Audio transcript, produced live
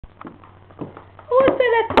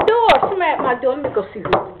at the door. Somebody at my door. Let me go see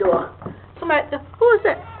who's at the door. Somebody at the... Who is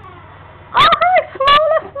that? Oh, hi, small.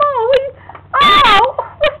 Oh,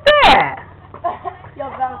 what's that? Your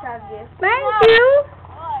Valentine's gift. Thank you.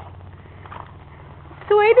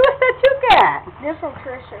 Sweetie, what's that you got? This from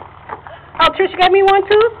Trisha. Oh, Trisha got me one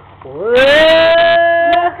too? What?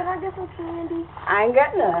 Yeah, can I get some candy? I ain't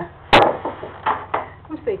got none.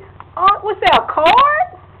 Let me see. Oh, what's that, a card?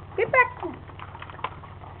 Get back.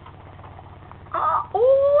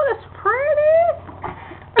 Oh, that's pretty.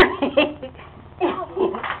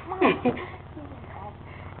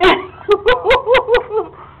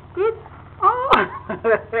 Good. Oh.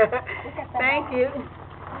 Thank you.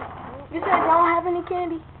 You said y'all have any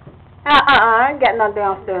candy? I ain't got none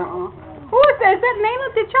downstairs. Who is that? Is that Nina?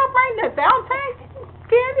 Did y'all bring the Valentine's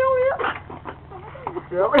candy over here?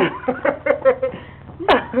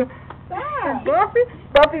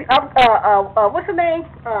 Buffy? What's her name?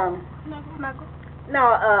 Snuggle. No,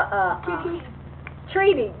 Kiki.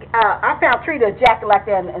 Treaty. I found Treaty a jacket like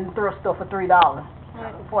that in the thrift store for $3.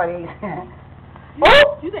 48 cents.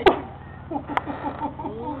 Oh! You said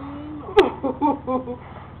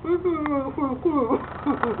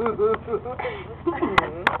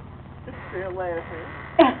Still laughing.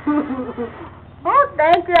 Oh,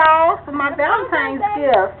 thank y'all for my Valentine's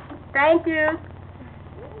gift. Thank you.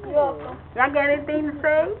 You're welcome. Y'all got anything to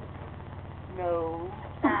say? No.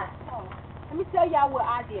 Let me tell y'all what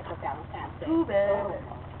I did for Valentine's Day. Too bad.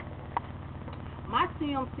 My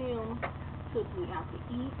Sim took me out to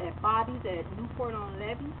eat at Bobby's at Newport on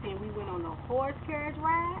Levee, and we went on a horse carriage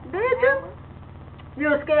ride. Did you? You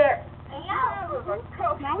were scared? Now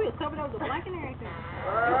we were covered up with a blanket and everything.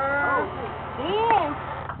 Then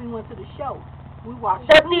we went to the show. We watched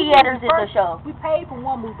The theaters in the show. We paid for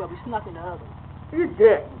one movie, but we snuck in the other. You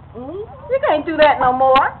did. You can't do that no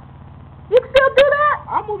more. You can still do that?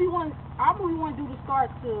 Our movie wasn't due to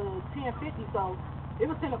start to 10:50, so it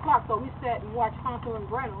was 10 o'clock. So we sat and watched Hansel and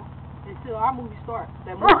Gretel until our movie starts.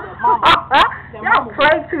 That movie, Y'all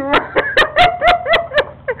crazy too.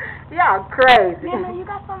 Y'all crazy. Nana, you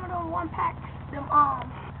got some of them 1-packs, them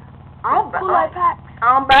Kool-Aid packs.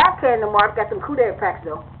 I don't buy candy no more. I've got some Kool-Aid packs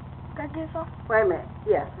though. Can I get some? Wait a minute.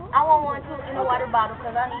 Yeah. I want one too in a water bottle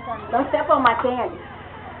because I need some. Don't step on my candy.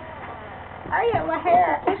 Oh yeah, my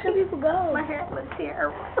hair. Where should people go? My hair looks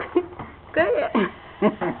terrible. Good.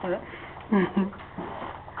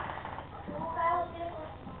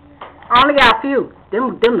 I only got a few.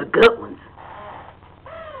 Them the good ones.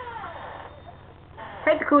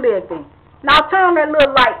 Take the Kool-Aid thing. Now turn on that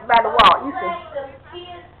little light by the wall. You see?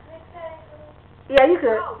 Yeah, you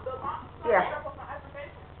could. Yeah.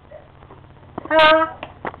 Huh?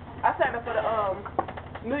 I signed up for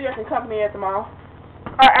the New York and Company at the mall.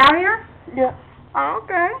 Out here? Yeah. Oh,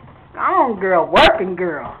 okay. On girl, working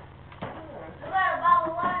girl.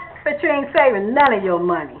 But you ain't saving none of your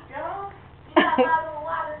money.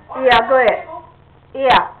 Yeah, go ahead.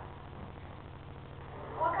 Yeah.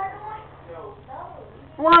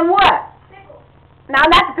 One what? Now,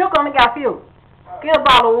 not the pickle, only got a few. Get a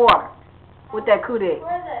bottle of water with that Kool-Aid.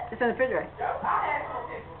 It's in the refrigerator.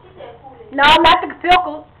 No, not the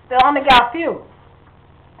pickle. They only got a few.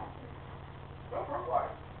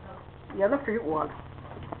 Yeah, the fruit water.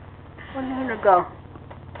 Where's the to go?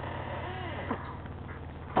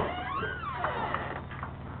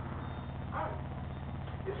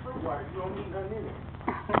 It's fruit water. You don't need nothing in it.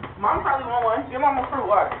 Mom probably want one. Give Mama fruit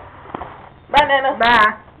water. Bye, Nana.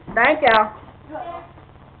 Bye. Thank y'all.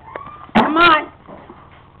 Come on.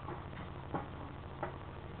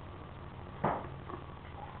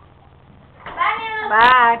 Bye, Nana.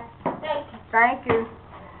 Bye. Thank you. Thank you.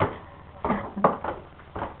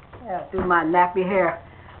 Yeah, do my nappy hair.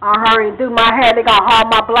 I'll hurry and do my hair. They gonna haul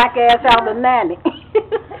my black ass out of the nanny.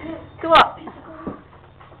 Come up.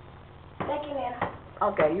 Thank you, Nana.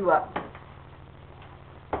 Okay, you up.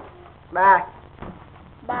 Bye.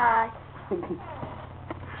 Bye.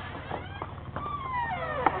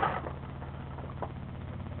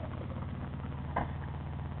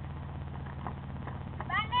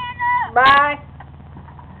 Bye.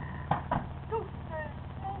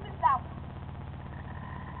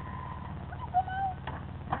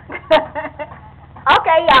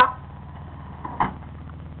 Okay, y'all.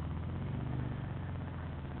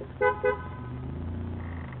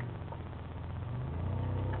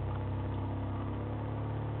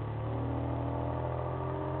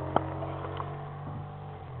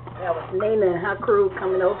 That was Nina and her crew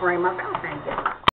coming over in my car.